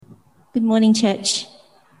Good morning, church.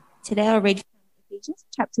 Today I'll read from Ephesians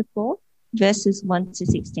chapter 4, verses 1 to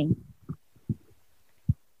 16.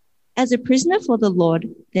 As a prisoner for the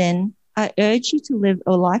Lord, then, I urge you to live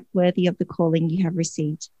a life worthy of the calling you have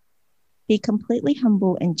received. Be completely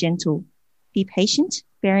humble and gentle. Be patient,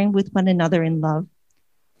 bearing with one another in love.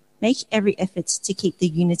 Make every effort to keep the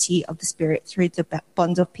unity of the Spirit through the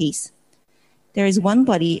bond of peace. There is one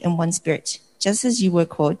body and one Spirit, just as you were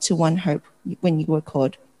called to one hope when you were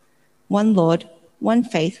called. One Lord, one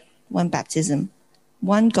faith, one baptism,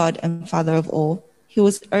 one God and Father of all, who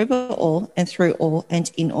is over all and through all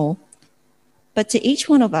and in all. But to each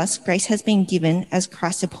one of us, grace has been given as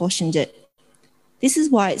Christ apportioned it. This is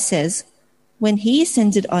why it says, when he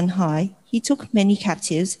ascended on high, he took many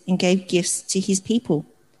captives and gave gifts to his people.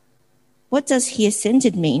 What does he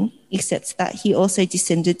ascended mean, except that he also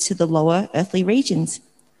descended to the lower earthly regions?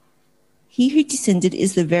 He who descended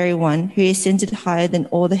is the very one who ascended higher than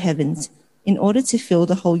all the heavens, in order to fill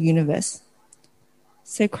the whole universe.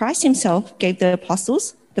 So Christ himself gave the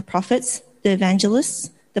apostles, the prophets, the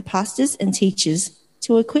evangelists, the pastors and teachers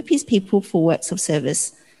to equip his people for works of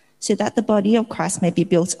service, so that the body of Christ may be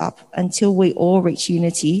built up until we all reach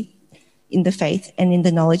unity in the faith and in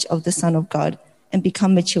the knowledge of the Son of God and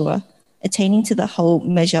become mature, attaining to the whole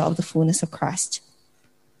measure of the fullness of Christ.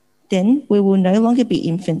 Then we will no longer be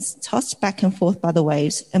infants, tossed back and forth by the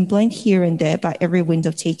waves and blown here and there by every wind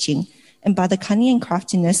of teaching and by the cunning and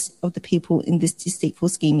craftiness of the people in this deceitful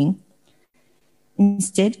scheming.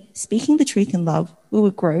 Instead, speaking the truth in love, we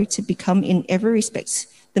will grow to become in every respect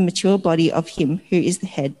the mature body of him who is the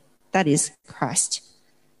head, that is, Christ.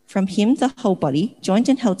 From him, the whole body, joined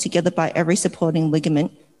and held together by every supporting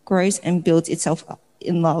ligament, grows and builds itself up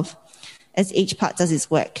in love, as each part does its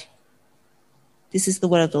work. This is the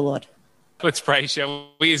word of the Lord. Let's pray, shall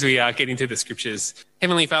we, as we get into the scriptures.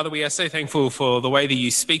 Heavenly Father, we are so thankful for the way that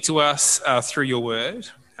you speak to us through your word,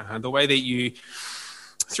 the way that you,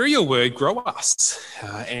 through your word, grow us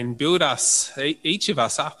and build us, each of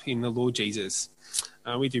us up in the Lord Jesus.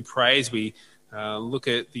 We do pray as we look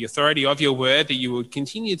at the authority of your word, that you would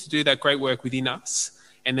continue to do that great work within us,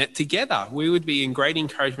 and that together we would be in great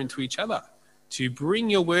encouragement to each other, to bring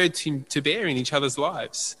your word to bear in each other's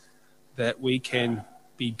lives, that we can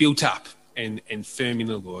be built up and firm in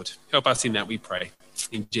the Lord. Help us in that, we pray.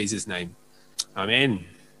 In Jesus' name. Amen.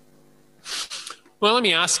 Well, let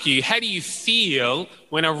me ask you, how do you feel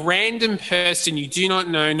when a random person you do not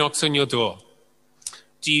know knocks on your door?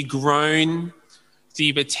 Do you groan? Do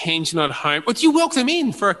you pretend you're not home? Or do you welcome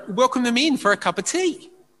them in for a cup of tea?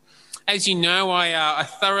 As you know, I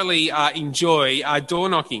thoroughly enjoy door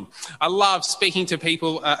knocking. I love speaking to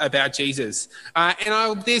people about Jesus.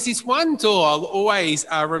 There's this one door I'll always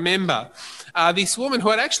remember. This woman who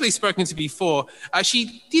I'd actually spoken to before,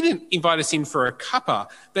 she didn't invite us in for a cuppa,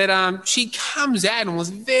 but she comes out and was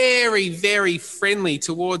very, very friendly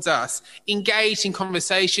towards us, engaged in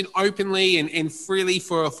conversation openly and freely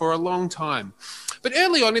for a long time. But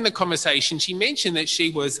early on in the conversation, she mentioned that she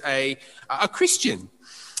was a Christian.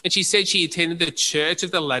 And she said she attended the Church of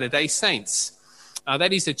the Latter-day Saints.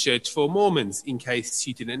 That is a church for Mormons, in case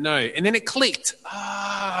you didn't know. And then it clicked.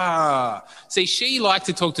 See, she liked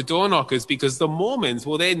to talk to door knockers because the Mormons,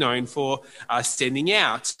 well, they're known for sending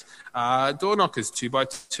out door knockers 2 by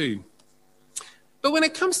 2. But when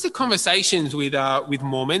it comes to conversations with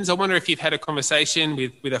Mormons, I wonder if you've had a conversation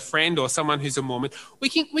with a friend or someone who's a Mormon, we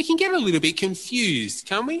can get a little bit confused,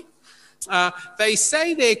 can't we? They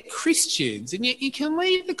say they're Christians, and yet you can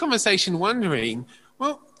leave the conversation wondering,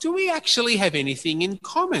 well, do we actually have anything in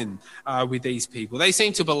common with these people? They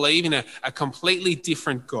seem to believe in a completely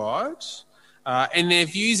different God, and their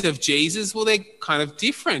views of Jesus, well, they're kind of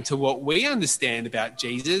different to what we understand about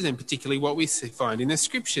Jesus, and particularly what we find in the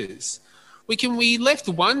scriptures. We can be left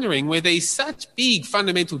wondering, were these such big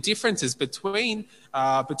fundamental differences between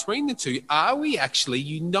the two? Are we actually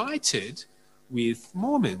united with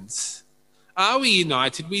Mormons? Are we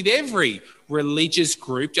united with every religious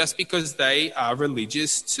group just because they are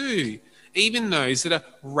religious too, even those that are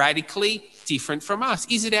radically different from us?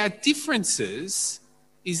 Is it our differences?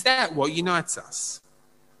 Is that what unites us?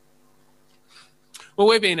 Well,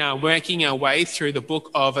 we've been working our way through the book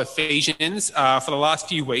of Ephesians for the last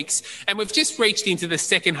few weeks, and we've just reached into the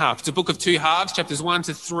second half. It's a book of 2 halves, chapters 1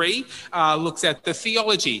 to 3, looks at the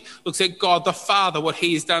theology, looks at God the Father, what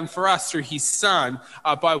he has done for us through his Son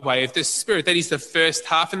by way of the Spirit. That is the first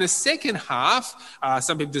half. And the second half,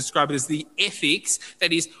 some people describe it as the ethics,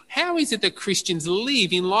 that is, how is it that Christians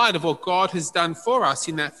live in light of what God has done for us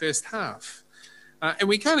in that first half?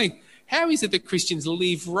 How is it that Christians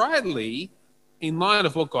live rightly in light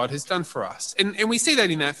of what God has done for us? And we see that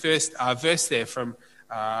in that first verse there from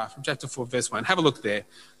from chapter 4, verse 1. Have a look there.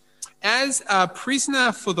 As a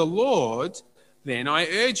prisoner for the Lord, then I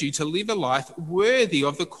urge you to live a life worthy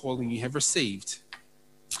of the calling you have received.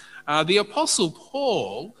 The Apostle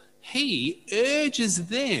Paul, he urges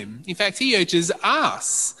them, in fact, he urges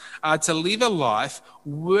us to live a life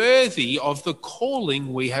worthy of the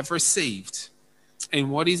calling we have received. And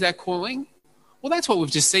what is that calling? Well, that's what we've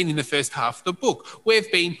just seen in the first half of the book.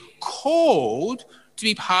 We've been called to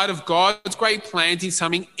be part of God's great plans in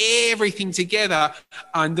summing everything together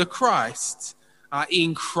under Christ.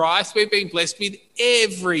 In Christ, we've been blessed with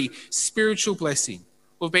every spiritual blessing.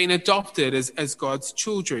 We've been adopted as God's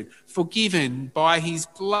children, forgiven by his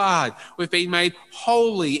blood. We've been made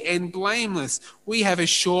holy and blameless. We have a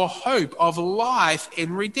sure hope of life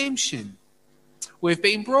and redemption. We've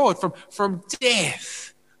been brought from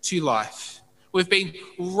death to life. We've been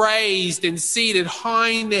raised and seated high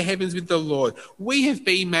in the heavens with the Lord. We have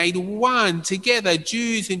been made one together,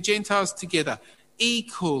 Jews and Gentiles together,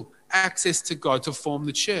 equal access to God to form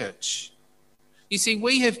the church. You see,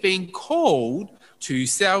 we have been called to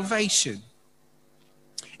salvation.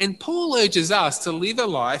 And Paul urges us to live a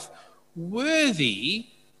life worthy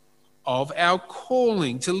of our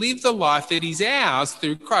calling, to live the life that is ours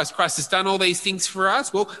through Christ. Christ has done all these things for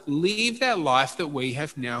us. Well, live that life that we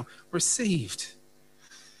have now received.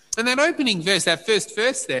 And that opening verse, that first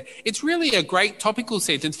verse there, it's really a great topical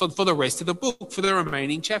sentence for the rest of the book, for the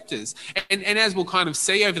remaining chapters. And as we'll kind of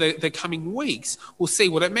see over the coming weeks, we'll see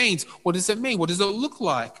what it means. What does it mean? What does it look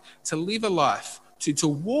like to live a life, to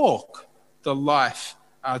walk the life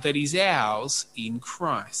that is ours in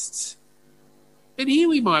Christ? But here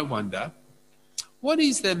we might wonder, what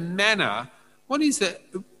is the manner, how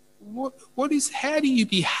do you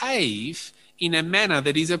behave in a manner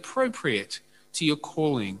that is appropriate to your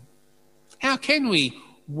calling? How can we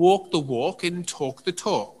walk the walk and talk the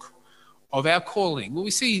talk of our calling? Well,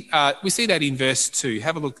 we see that in verse 2.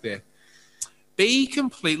 Have a look there. Be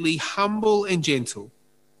completely humble and gentle.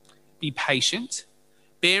 Be patient,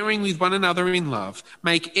 bearing with one another in love.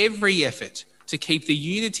 Make every effort to keep the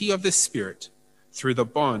unity of the Spirit through the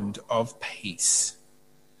bond of peace.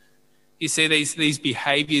 You see these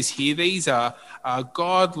behaviours here, these are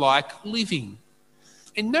God-like living.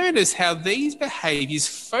 And notice how these behaviours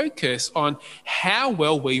focus on how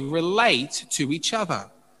well we relate to each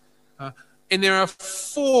other. And there are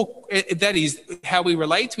 4, that is, how we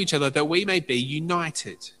relate to each other, that we may be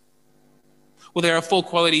united. Well, there are 4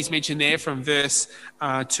 qualities mentioned there from verse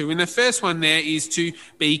 2. And the first one there is to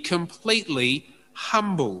be completely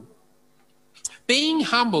humble. Being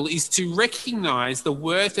humble is to recognise the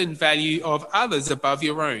worth and value of others above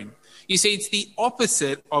your own. You see, it's the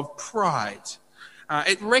opposite of pride.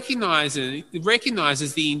 It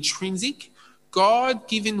recognises the intrinsic,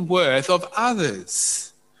 God-given worth of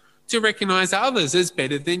others, to recognise others as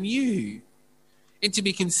better than you, and to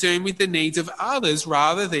be concerned with the needs of others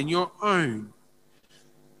rather than your own.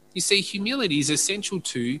 You see, humility is essential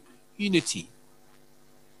to unity.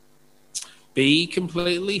 Be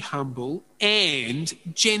completely humble and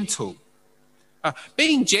gentle.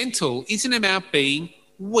 Being gentle isn't about being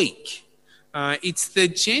weak. It's the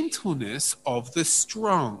gentleness of the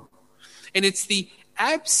strong. And it's the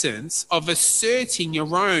absence of asserting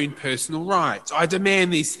your own personal rights. I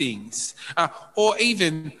demand these things. Or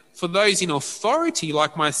even for those in authority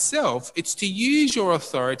like myself, it's to use your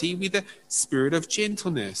authority with a spirit of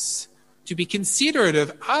gentleness, to be considerate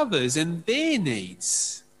of others and their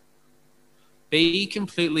needs. Be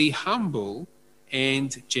completely humble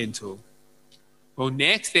and gentle. Well,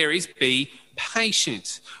 next there is be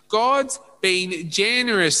patient. God's been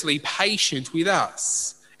generously patient with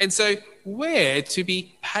us. And so we're to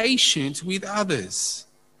be patient with others.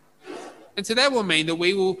 And so that will mean that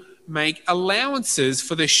we will make allowances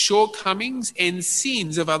for the shortcomings and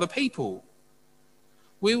sins of other people.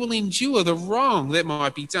 We will endure the wrong that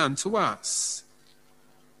might be done to us.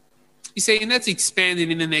 You see, and that's expanded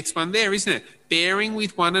in the next one there, isn't it? Bearing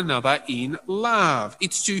with one another in love.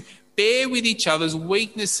 It's to bear with each other's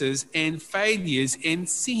weaknesses and failures and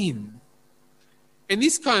sin. And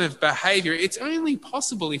this kind of behaviour, it's only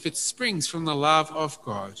possible if it springs from the love of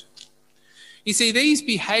God. You see, these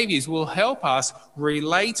behaviours will help us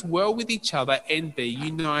relate well with each other and be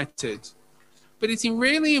united. But it's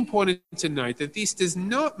really important to note that this does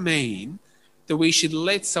not mean that we should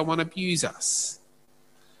let someone abuse us.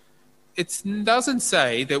 It doesn't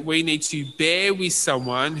say that we need to bear with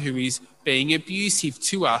someone who is being abusive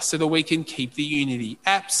to us so that we can keep the unity.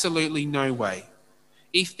 Absolutely no way.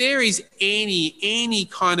 If there is any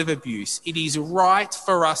kind of abuse, it is right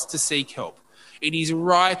for us to seek help. It is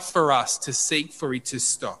right for us to seek for it to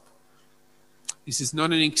stop. This is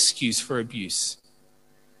not an excuse for abuse.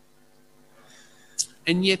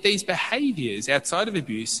 And yet these behaviours outside of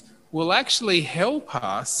abuse will actually help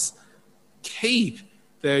us keep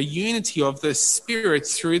the unity of the Spirit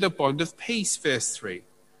through the bond of peace, verse 3.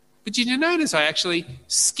 But did you notice I actually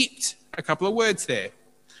skipped a couple of words there?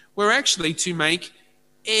 We're actually to make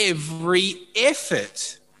every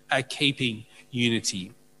effort at keeping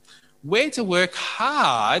unity. We're to work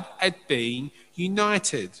hard at being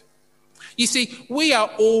united. You see, we are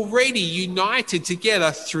already united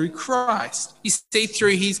together through Christ. You see,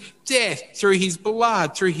 through his death, through his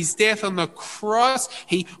blood, through his death on the cross,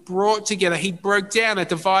 he brought together, he broke down a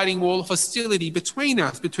dividing wall of hostility between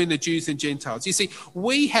us, between the Jews and Gentiles. You see,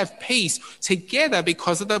 we have peace together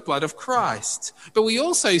because of the blood of Christ. But we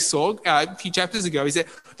also saw a few chapters ago is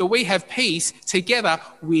that we have peace together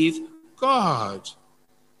with God.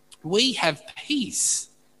 We have peace.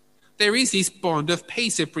 There is this bond of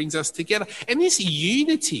peace that brings us together. And this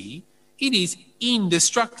unity, it is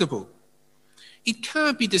indestructible. It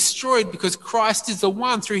can't be destroyed because Christ is the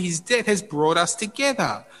one through his death has brought us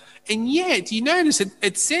together. And yet, you notice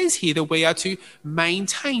it says here that we are to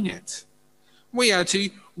maintain it. We are to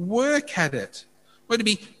work at it. We're to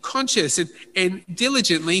be conscious and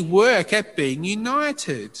diligently work at being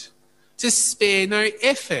united. To spare no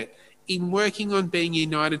effort in working on being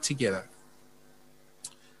united together.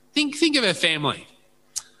 Think of a family.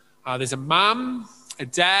 There's a mum, a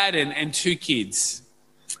dad, and two kids.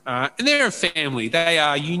 And they're a family. They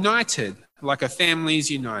are united, like a family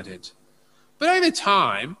is united. But over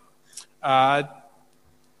time,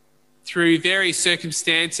 through various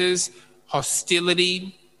circumstances,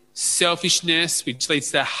 hostility, selfishness, which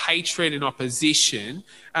leads to hatred and opposition,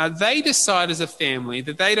 they decide as a family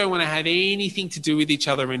that they don't want to have anything to do with each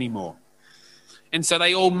other anymore. And so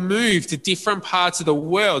they all move to different parts of the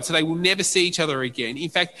world, so they will never see each other again. In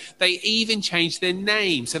fact, they even change their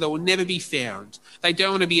name, so they will never be found. They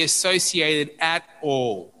don't want to be associated at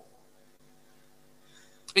all.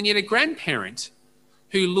 And yet a grandparent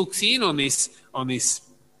who looks in on this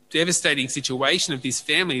devastating situation of this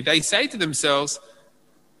family, they say to themselves,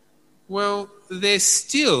 well, there's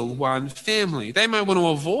still one family. They might want to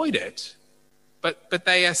avoid it, but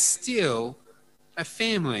they are still a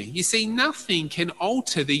family. You see, nothing can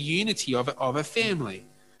alter the unity of a family,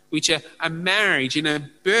 which a marriage and a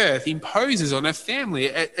birth imposes on a family.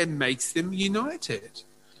 It makes them united.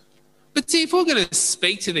 But see, if we're going to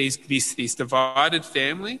speak to this divided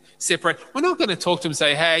family, separate, we're not going to talk to them and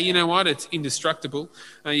say, hey, you know what, it's indestructible.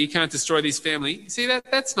 You can't destroy this family. See,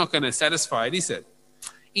 that's not going to satisfy it, is it?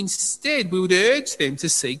 Instead, we would urge them to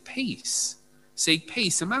seek peace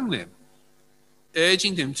among them,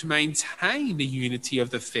 urging them to maintain the unity of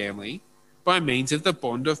the family by means of the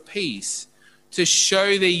bond of peace, to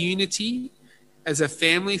show their unity as a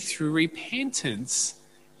family through repentance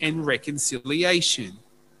and reconciliation.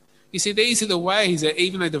 You see, these are the ways that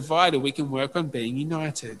even though divided, we can work on being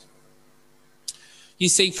united. You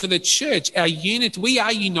see, for the church, we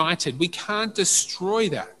are united. We can't destroy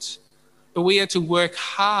that. But we are to work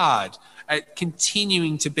hard at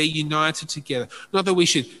continuing to be united together. Not that we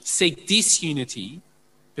should seek disunity,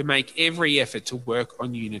 but make every effort to work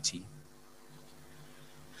on unity.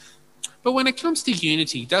 But when it comes to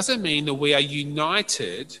unity, it doesn't mean that we are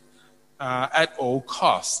united at all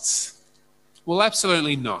costs. Well,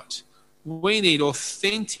 absolutely not. We need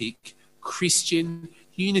authentic Christian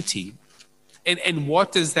unity. And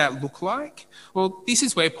what does that look like? Well, this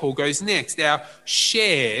is where Paul goes next, our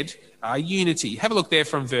shared unity. Have a look there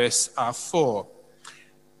from verse 4.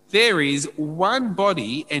 There is one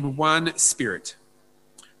body and one Spirit,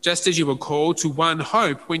 just as you were called to one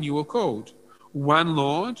hope when you were called. One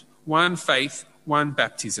Lord, one faith, one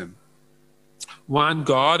baptism. One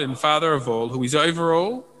God and Father of all, who is over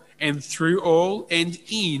all and through all and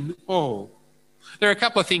in all. There are a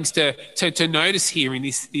couple of things to notice here in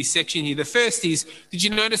this section here. The first is, did you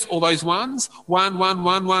notice all those ones? One.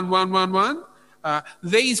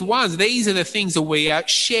 These ones, these are the things that we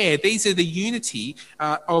share. These are the unity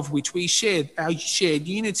of which we share, our shared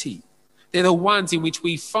unity. They're the ones in which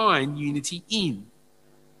we find unity in.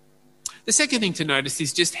 The second thing to notice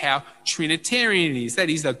is just how Trinitarian it is.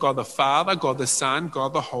 That is, that God the Father, God the Son,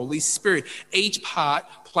 God the Holy Spirit. Each part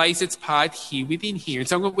plays its part here within here. And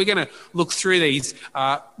so we're going to look through these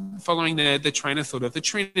following the train of thought of the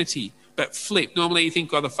Trinity. But flip. Normally you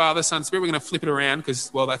think God the Father, Son, Spirit. We're going to flip it around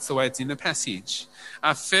because, well, that's the way it's in the passage.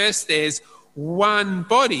 First, there's one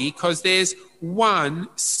body because there's one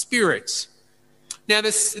Spirit. Now,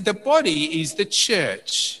 the body is the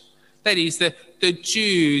church. That is, the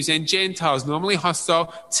Jews and Gentiles, normally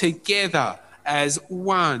hostile, together as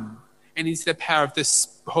one. And it's the power of the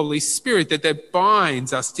Holy Spirit that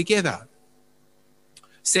binds us together.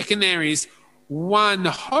 Second, there is one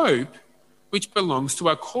hope which belongs to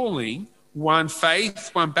our calling, one faith,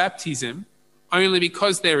 one baptism, only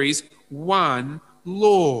because there is one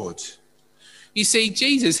Lord. You see,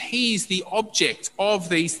 Jesus, he is the object of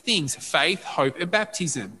these things, faith, hope, and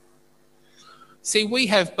baptism. See, we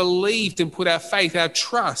have believed and put our faith, our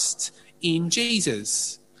trust in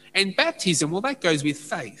Jesus. And baptism, well, that goes with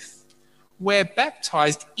faith. We're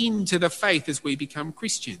baptized into the faith as we become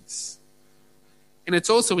Christians. And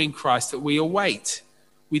it's also in Christ that we await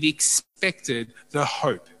with expected the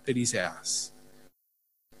hope that is ours.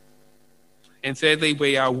 And thirdly,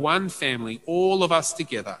 we are one family, all of us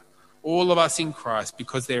together, all of us in Christ,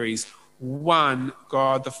 because there is one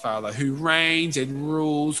God the Father who reigns and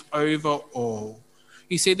rules over all.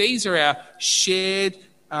 You see, these are our shared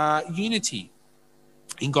unity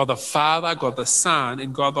in God the Father, God the Son,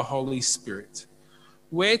 and God the Holy Spirit.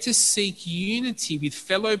 We're to seek unity with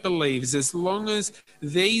fellow believers as long as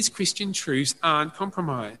these Christian truths aren't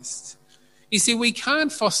compromised. You see, we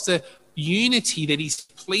can't foster unity that is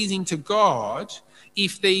pleasing to God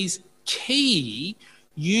if these key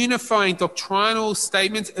unifying doctrinal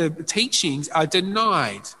statements, teachings are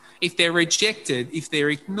denied, if they're rejected, if they're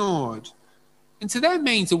ignored. And so that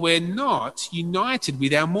means that we're not united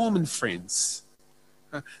with our Mormon friends.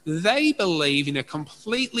 They believe in a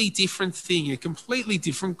completely different thing, a completely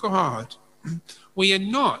different God. We are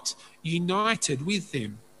not united with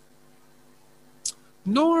them.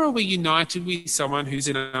 Nor are we united with someone who's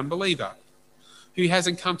an unbeliever, who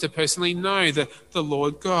hasn't come to personally know the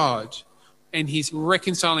Lord God and his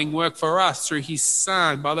reconciling work for us through his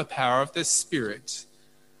Son by the power of the Spirit.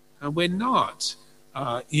 And we're not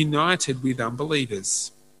united with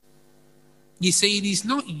unbelievers. You see, it is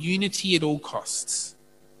not unity at all costs.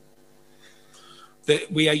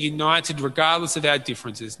 That we are united regardless of our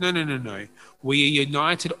differences. No. We are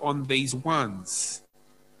united on these ones.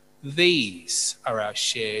 These are our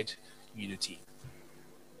shared unity.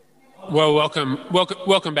 Well,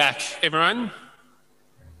 welcome back, everyone.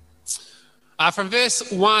 From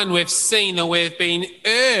verse 1, we've seen that we've been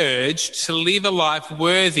urged to live a life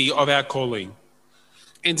worthy of our calling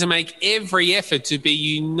and to make every effort to be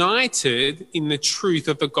united in the truth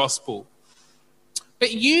of the gospel.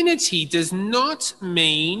 But unity does not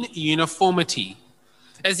mean uniformity,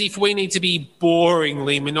 as if we need to be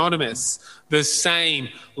boringly monotonous, the same,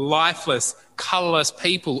 lifeless, colourless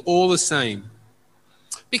people, all the same.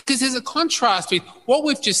 Because there's a contrast with what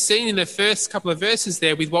we've just seen in the first couple of verses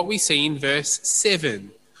there with what we see in verse 7.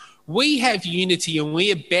 We have unity and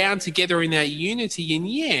we are bound together in that unity, and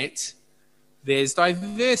yet there's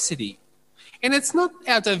diversity. And it's not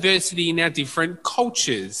our diversity in our different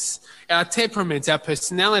cultures, our temperaments, our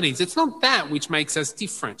personalities. It's not that which makes us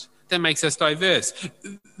different, that makes us diverse.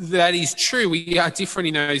 That is true. We are different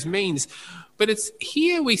in those means. But it's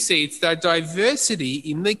here we see it's the diversity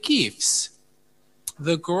in the gifts,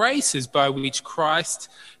 the graces by which Christ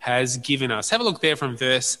has given us. Have a look there from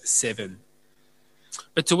verse 7.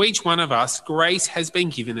 But to each one of us, grace has been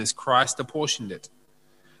given as Christ apportioned it.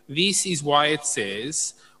 This is why it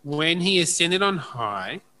says, when he ascended on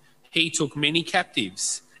high, he took many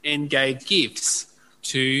captives and gave gifts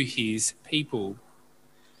to his people.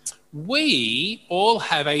 We all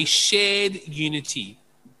have a shared unity.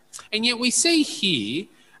 And yet we see here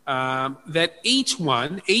that each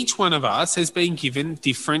one of us has been given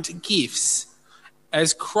different gifts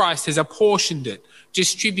as Christ has apportioned it,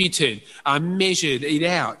 distributed, measured it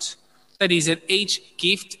out. That is, that each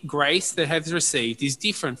gift, grace that has received is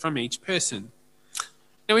different from each person.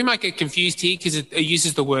 Now, we might get confused here because it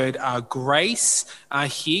uses the word grace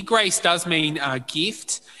here. Grace does mean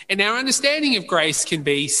gift, and our understanding of grace can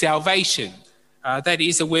be salvation. That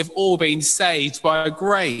is, that we've all been saved by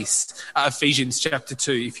grace. Ephesians chapter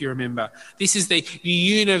 2, if you remember. This is the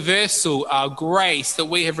universal grace that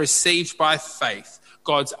we have received by faith.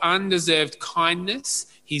 God's undeserved kindness,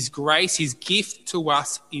 his grace, his gift to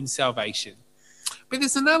us in salvation. But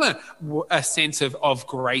there's another sense of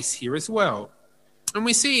grace here as well. And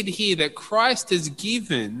we see it here that Christ has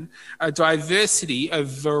given a diversity, a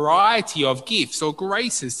variety of gifts or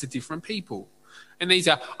graces to different people. And these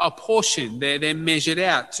are apportioned, they're measured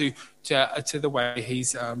out to the way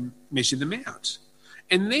he's measured them out.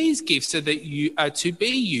 And these gifts are to be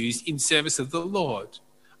used in service of the Lord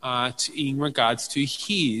in regards to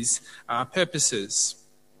his purposes.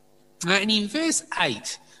 And in verse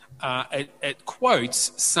 8, it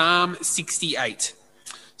quotes Psalm 68.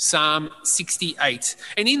 Psalm 68.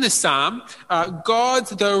 And in the psalm, God,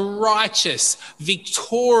 the righteous,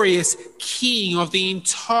 victorious King of the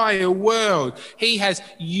entire world, he has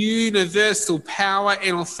universal power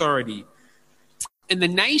and authority. And the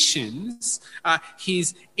nations,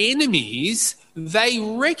 his enemies, they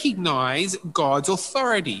recognize God's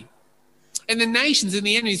authority. And the nations and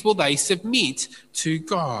the enemies, well, they submit to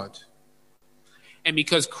God. And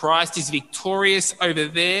because Christ is victorious over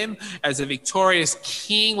them as a victorious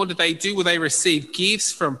king, what do? Well, they receive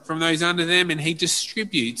gifts from those under them, and he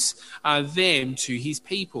distributes them to his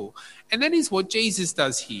people. And that is what Jesus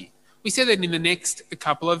does here. We see that in the next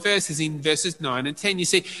couple of verses, in verses 9 and 10. You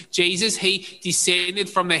see, Jesus, he descended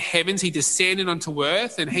from the heavens, he descended onto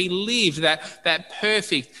earth, and he lived that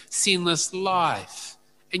perfect, sinless life.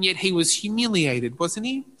 And yet he was humiliated, wasn't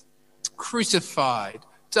he? Crucified,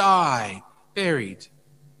 died, buried.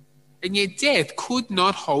 And yet death could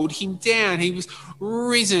not hold him down. He was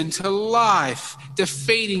risen to life,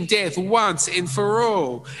 defeating death once and for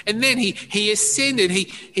all. And then he ascended.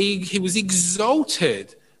 He was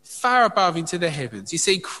exalted far above into the heavens. You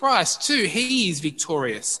see, Christ too, he is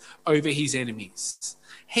victorious over his enemies.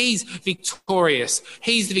 He's victorious.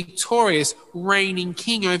 He's the victorious reigning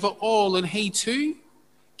king over all. And he too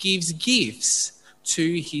gives gifts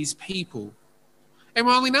to his people. And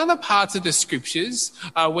while in other parts of the scriptures,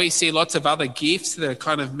 we see lots of other gifts that are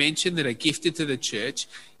kind of mentioned that are gifted to the church,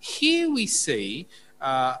 here we see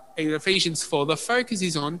in Ephesians 4, the focus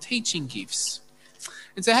is on teaching gifts.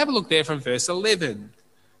 And so have a look there from verse 11.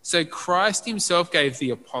 So Christ himself gave the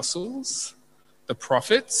apostles, the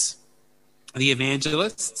prophets, the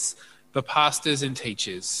evangelists, the pastors and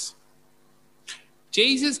teachers.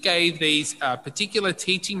 Jesus gave these particular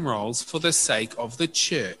teaching roles for the sake of the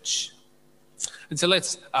church. And so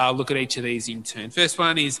let's look at each of these in turn. First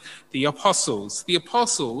one is the apostles. The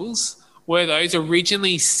apostles were those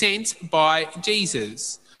originally sent by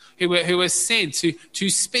Jesus, who were sent to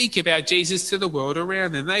speak about Jesus to the world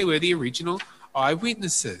around them. They were the original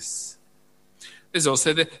eyewitnesses. There's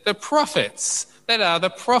also the prophets, that are the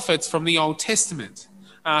prophets from the Old Testament,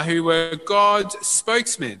 who were God's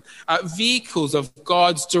spokesmen, vehicles of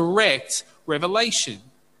God's direct revelation.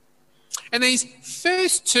 And these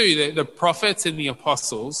first two, the prophets and the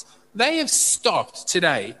apostles, they have stopped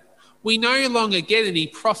today. We no longer get any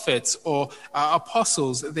prophets or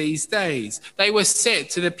apostles these days. They were set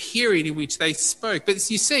to the period in which they spoke. But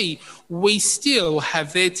you see, we still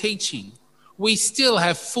have their teaching. We still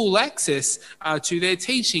have full access to their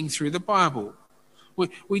teaching through the Bible.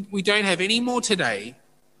 We don't have any more today,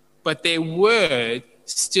 but their word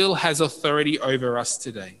still has authority over us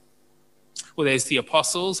today. Well, there's the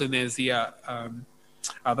apostles and there's the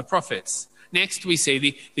prophets. Next, we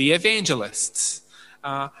see the evangelists.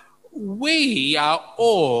 We are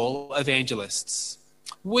all evangelists.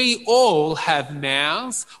 We all have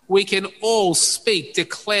mouths. We can all speak,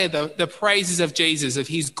 declare the praises of Jesus, of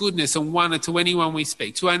his goodness and wonder to anyone we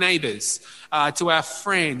speak, to our neighbours, to our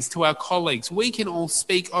friends, to our colleagues. We can all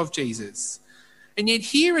speak of Jesus. And yet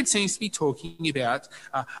here it seems to be talking about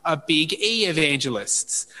a big E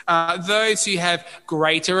evangelists, those who have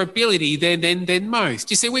greater ability than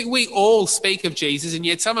most. You see, we all speak of Jesus, and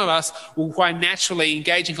yet some of us will quite naturally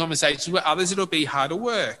engage in conversations with others. It'll be harder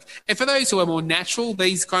work. And for those who are more natural,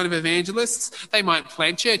 these kind of evangelists, they might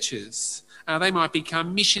plant churches. They might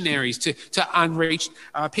become missionaries to unreached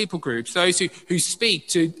people groups, those who speak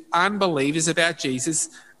to unbelievers about Jesus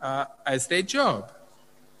as their job.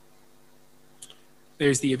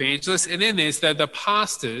 There's the evangelists, and then there's the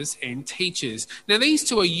pastors and teachers. Now, these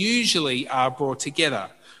two are usually brought together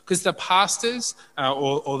because the pastors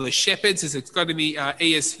or the shepherds, as it's got in the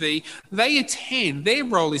ESV, they attend. Their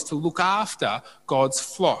role is to look after God's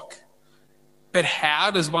flock. But how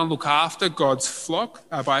does one look after God's flock?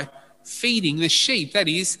 By feeding the sheep, that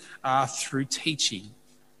is, through teaching.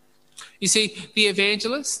 You see, the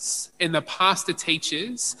evangelists and the pastor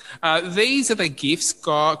teachers, these are the gifts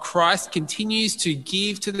Christ continues to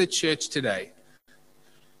give to the church today.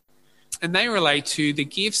 And they relate to the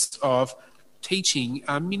gifts of teaching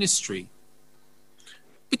ministry.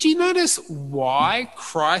 But do you notice why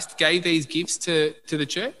Christ gave these gifts to the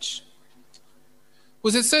church?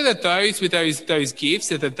 Was it so that those with those gifts,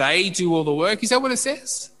 so that they do all the work? Is that what it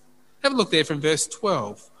says? Have a look there from verse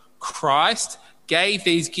 12. Christ gave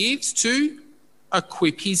these gifts to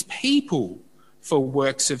equip his people for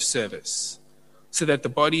works of service, so that the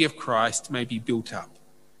body of Christ may be built up.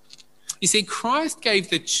 You see, Christ gave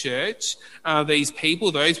the church, these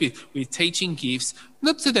people, those with teaching gifts,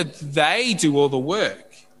 not so that they do all the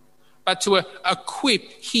work, but to equip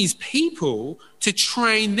his people, to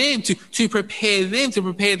train them, to prepare them, to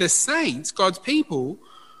prepare the saints, God's people,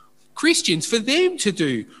 Christians, for them to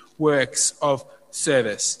do works of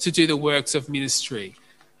service, to do the works of ministry.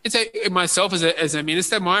 And so myself as a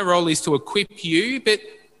minister, my role is to equip you, but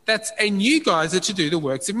and you guys are to do the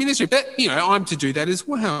works of ministry. But, I'm to do that as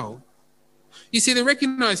well. You see, the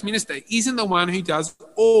recognised minister isn't the one who does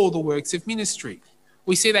all the works of ministry.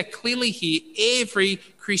 We see that clearly here. Every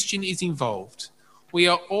Christian is involved. We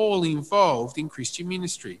are all involved in Christian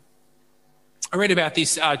ministry. I read about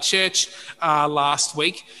this church last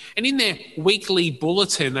week, and in their weekly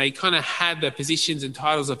bulletin, they kind of had the positions and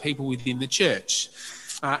titles of people within the church.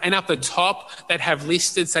 And up the top, they'd have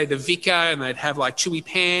listed, say, the vicar, and they'd have like Chewy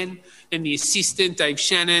Pan, then the assistant, Dave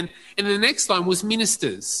Shannon, and the next line was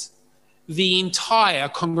ministers. The entire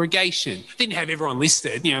congregation. Didn't have everyone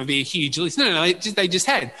listed, be a huge list. No, they just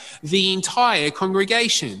had the entire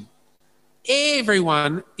congregation.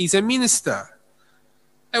 Everyone is a minister.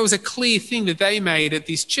 That was a clear thing that they made at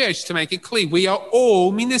this church to make it clear. We are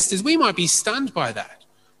all ministers. We might be stunned by that.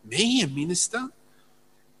 Me, a minister?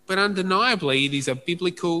 But undeniably, it is a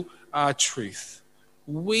biblical truth.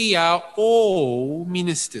 We are all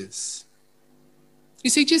ministers. You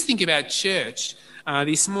see, just think about church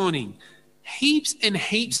this morning. Heaps and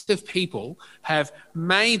heaps of people have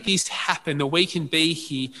made this happen that we can be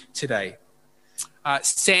here today.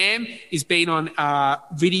 Sam has been on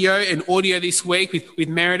video and audio this week with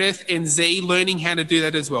Meredith and Z, learning how to do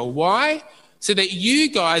that as well. Why? So that you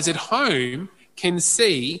guys at home can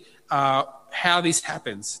see how this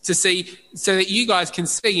happens, so that you guys can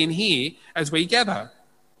see and hear as we gather.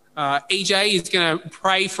 EJ is going to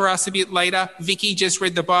pray for us a bit later. Vicky just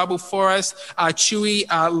read the Bible for us. Chewy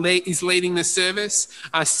is leading the service.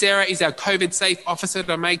 Sarah is our COVID safe officer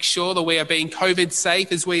to make sure that we are being COVID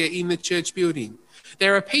safe as we are in the church building.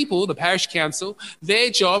 There are people, the parish council, their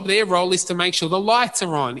job, their role is to make sure the lights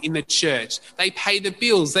are on in the church. They pay the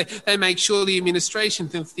bills. They make sure the administration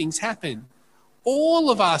things happen. All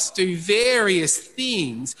of us do various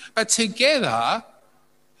things, but together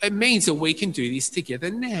it means that we can do this together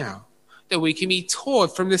now, that we can be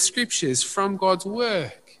taught from the scriptures, from God's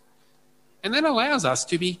work. And that allows us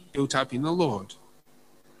to be built up in the Lord.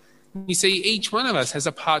 You see, each one of us has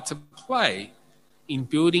a part to play in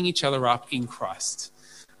building each other up in Christ.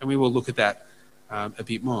 And we will look at that a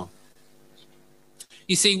bit more.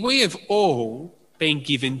 You see, we have all been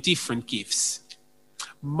given different gifts.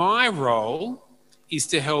 My role is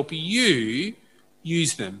to help you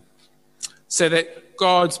use them so that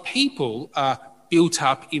God's people are built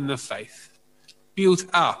up in the faith, built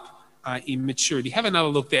up in maturity. Have another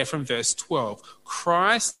look there from verse 12.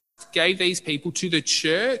 Christ gave these people to the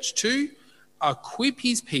church to equip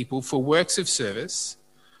his people for works of service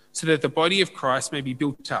so that the body of Christ may be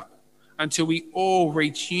built up until we all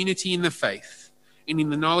reach unity in the faith and in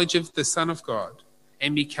the knowledge of the Son of God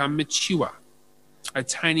and become mature,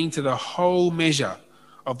 attaining to the whole measure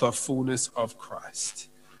of the fullness of Christ.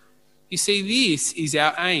 You see, this is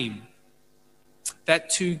our aim, that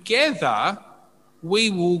together we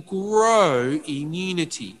will grow in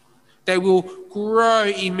unity. They will grow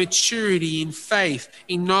in maturity, in faith,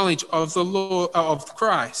 in knowledge of the Lord, of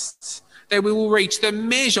Christ. That we will reach the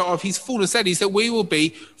measure of his fullness. That is, that we will be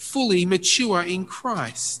fully mature in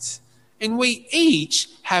Christ. And we each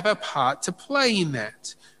have a part to play in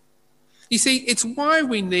that. You see, it's why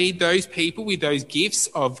we need those people with those gifts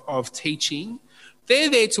of teaching. They're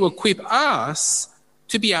there to equip us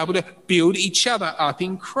to be able to build each other up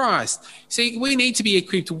in Christ. See, we need to be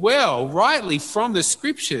equipped well, rightly from the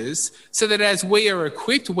scriptures, so that as we are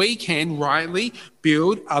equipped, we can rightly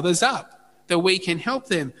build others up, that we can help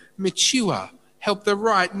them mature, help the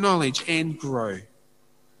right knowledge and grow.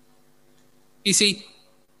 You see,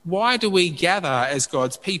 why do we gather as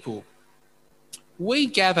God's people? We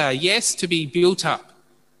gather, yes, to be built up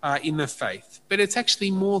in the faith, but it's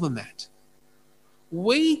actually more than that.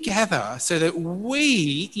 We gather so that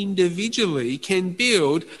we individually can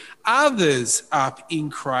build others up in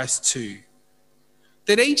Christ too.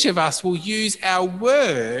 That each of us will use our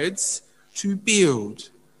words to build.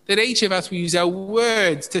 That each of us will use our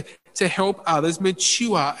words to help others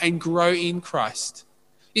mature and grow in Christ.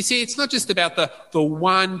 You see, it's not just about the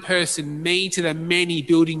one person, me to the many,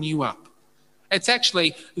 building you up. It's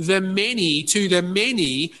actually the many to the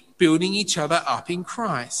many building each other up in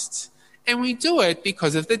Christ. And we do it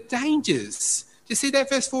because of the dangers. Do you see that,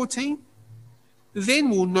 verse 14?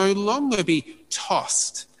 Then we'll no longer be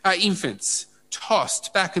infants,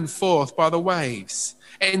 tossed back and forth by the waves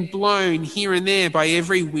and blown here and there by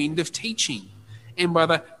every wind of teaching and by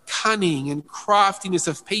the cunning and craftiness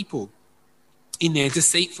of people in their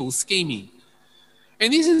deceitful scheming.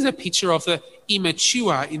 And this is a picture of the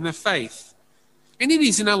immature in the faith. And it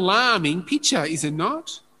is an alarming picture, is it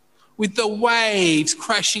not? With the waves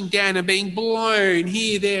crashing down and being blown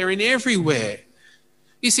here, there and everywhere.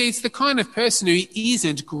 You see, it's the kind of person who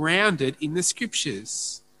isn't grounded in the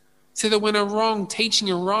scriptures. So that when a wrong teaching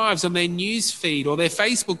arrives on their news feed or their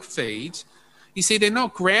Facebook feed, you see, they're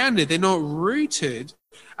not grounded, they're not rooted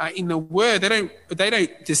in the word. They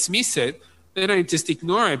don't dismiss it. They don't just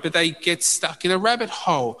ignore it, but they get stuck in a rabbit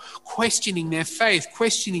hole, questioning their faith,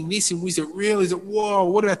 questioning this, and is it real? Is it, whoa,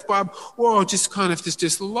 what about the Bible? Whoa, just kind of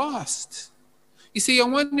just lost. You see, I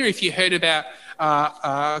wonder if you heard about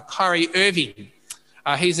Kyrie Irving.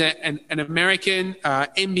 He's an American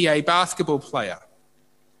NBA basketball player.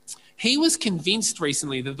 He was convinced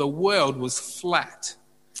recently that the world was flat.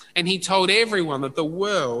 And he told everyone that the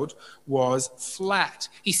world was flat.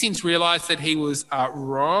 He since realised that he was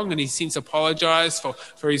wrong, and he's since apologised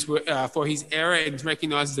for his error and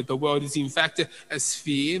recognises that the world is in fact a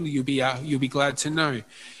sphere. You'll be glad to know.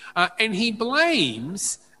 And he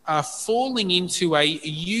blames falling into a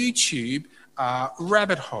YouTube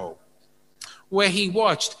rabbit hole where he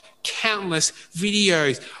watched countless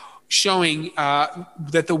videos showing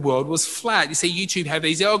that the world was flat. You see, YouTube have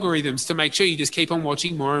these algorithms to make sure you just keep on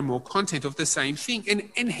watching more and more content of the same thing.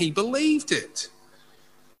 And he believed it.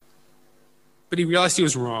 But he realised he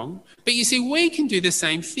was wrong. But you see, we can do the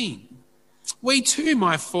same thing. We too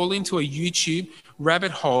might fall into a YouTube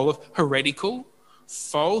rabbit hole of heretical,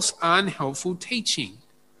 false, unhelpful teaching.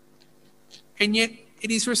 And yet it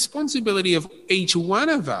is responsibility of each one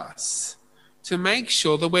of us to make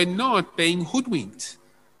sure that we're not being hoodwinked,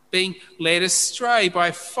 being led astray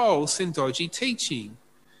by false and dodgy teaching.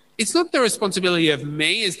 It's not the responsibility of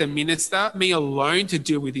me as the minister, me alone, to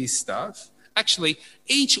deal with this stuff. Actually,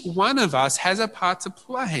 each one of us has a part to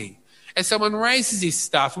play. As someone raises this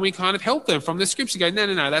stuff and we kind of help them from the scripture, go,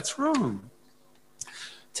 no, that's wrong.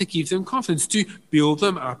 To give them confidence, to build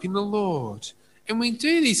them up in the Lord. And we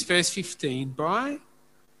do this, verse 15, by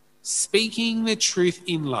speaking the truth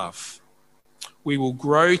in love. We will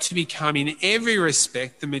grow to become in every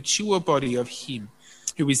respect the mature body of him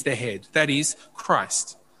who is the head, that is,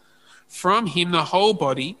 Christ. From him the whole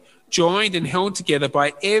body, joined and held together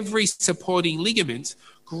by every supporting ligament,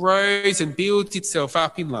 grows and builds itself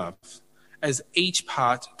up in love, as each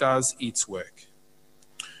part does its work.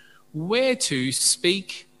 We're to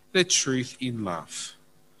speak the truth in love,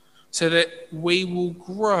 so that we will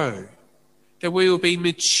grow, that we will be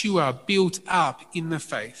mature, built up in the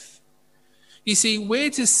faith. You see,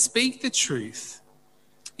 we're to speak the truth.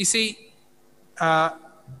 You see,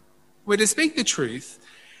 we're to speak the truth,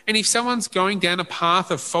 and if someone's going down a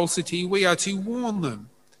path of falsity, we are to warn them.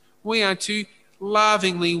 We are to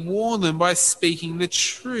lovingly warn them by speaking the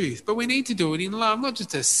truth. But we need to do it in love, not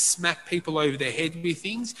just to smack people over their head with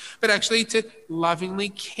things, but actually to lovingly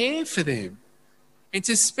care for them and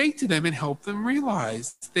to speak to them and help them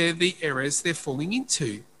realise the errors they're falling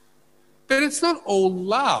into. But it's not all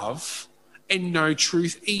love and no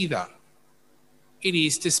truth either. It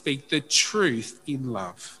is to speak the truth in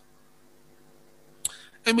love.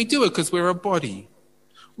 And we do it because we're a body.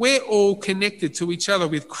 We're all connected to each other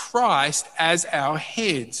with Christ as our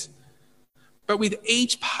head, but with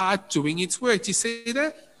each part doing its work. Do you see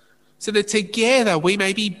that? So that together we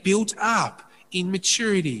may be built up in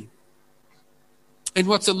maturity. And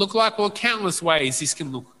what's it look like? Well, countless ways this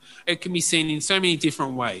can look. It can be seen in so many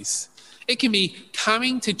different ways. It can be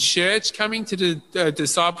coming to church, coming to the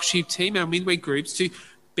discipleship team, our midweek groups, to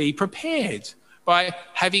be prepared by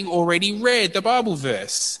having already read the Bible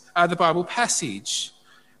verse, the Bible passage,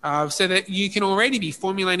 so that you can already be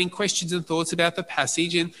formulating questions and thoughts about the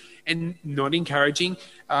passage and not encouraging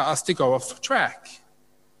us to go off track.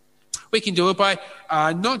 We can do it by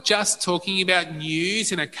not just talking about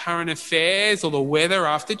news and current affairs or the weather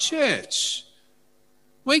after church.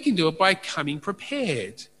 We can do it by coming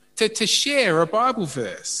prepared to share a Bible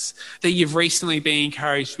verse that you've recently been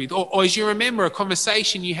encouraged with. Or as you remember a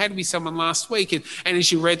conversation you had with someone last week and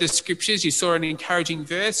as you read the scriptures, you saw an encouraging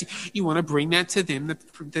verse, you want to bring that to them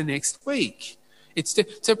the next week. It's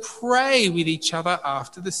to pray with each other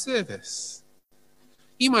after the service.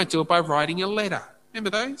 You might do it by writing a letter.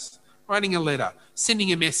 Remember those? Writing a letter,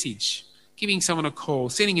 sending a message, giving someone a call,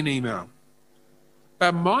 sending an email.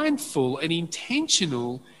 But mindful and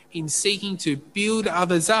intentional in seeking to build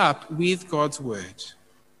others up with God's word.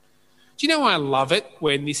 Do you know I love it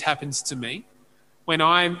when this happens to me? When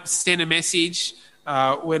I send a message,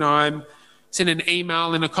 when I'm send an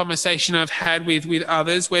email in a conversation I've had with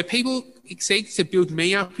others where people seek to build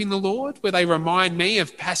me up in the Lord, where they remind me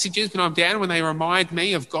of passages when I'm down, when they remind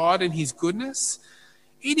me of God and his goodness.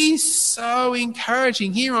 It is so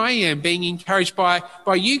encouraging. Here I am being encouraged by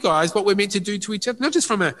you guys, what we're meant to do to each other, not just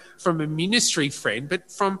from a ministry friend,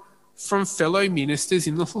 but from fellow ministers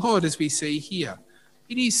in the Lord, as we see here.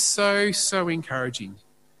 It is so, so encouraging.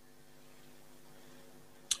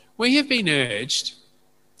 We have been urged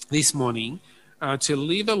this morning to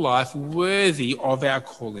live a life worthy of our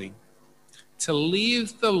calling, to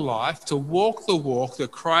live the life, to walk the walk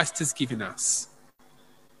that Christ has given us.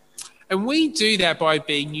 And we do that by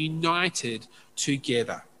being united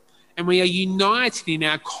together. And we are united in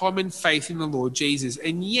our common faith in the Lord Jesus.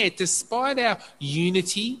 And yet, despite our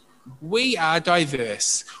unity, we are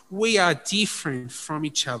diverse. We are different from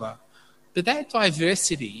each other. But that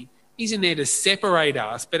diversity isn't there to separate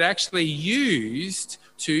us, but actually used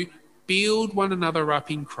to build one another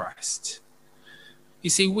up in Christ. You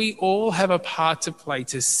see, we all have a part to play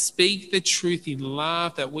to speak the truth in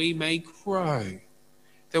love that we may grow,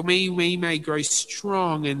 that we may grow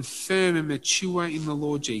strong and firm and mature in the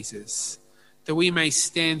Lord Jesus, that we may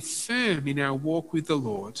stand firm in our walk with the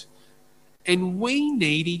Lord. And we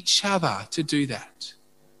need each other to do that.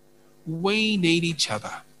 We need each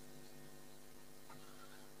other.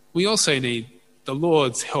 We also need the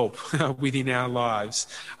Lord's help within our lives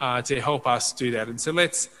to help us do that. And so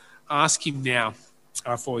let's ask him now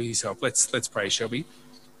for his help. Let's pray, shall we?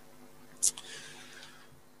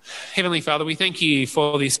 Heavenly Father, we thank you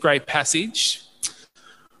for this great passage.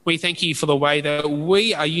 We thank you for the way that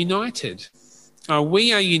we are united.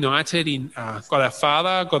 We are united in God our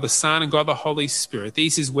Father, God the Son, and God the Holy Spirit.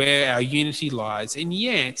 This is where our unity lies. And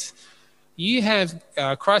yet,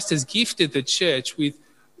 Christ has gifted the church with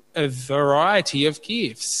a variety of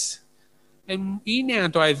gifts. And in our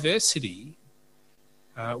diversity,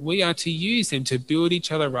 we are to use them to build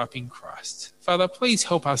each other up in Christ. Father, please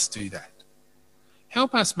help us do that.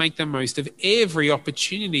 Help us make the most of every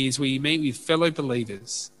opportunity as we meet with fellow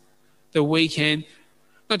believers, that we can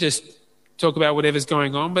not just talk about whatever's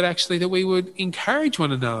going on, but actually that we would encourage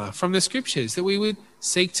one another from the scriptures, that we would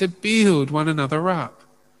seek to build one another up,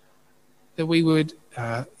 that we would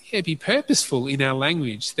be purposeful in our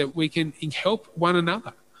language, that we can help one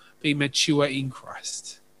another be mature in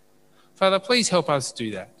Christ. Father, please help us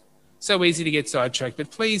do that. So easy to get sidetracked,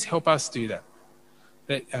 but please help us do that.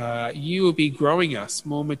 That you will be growing us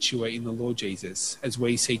more mature in the Lord Jesus as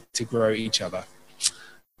we seek to grow each other.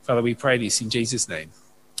 Father, we pray this in Jesus' name.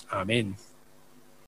 Amen.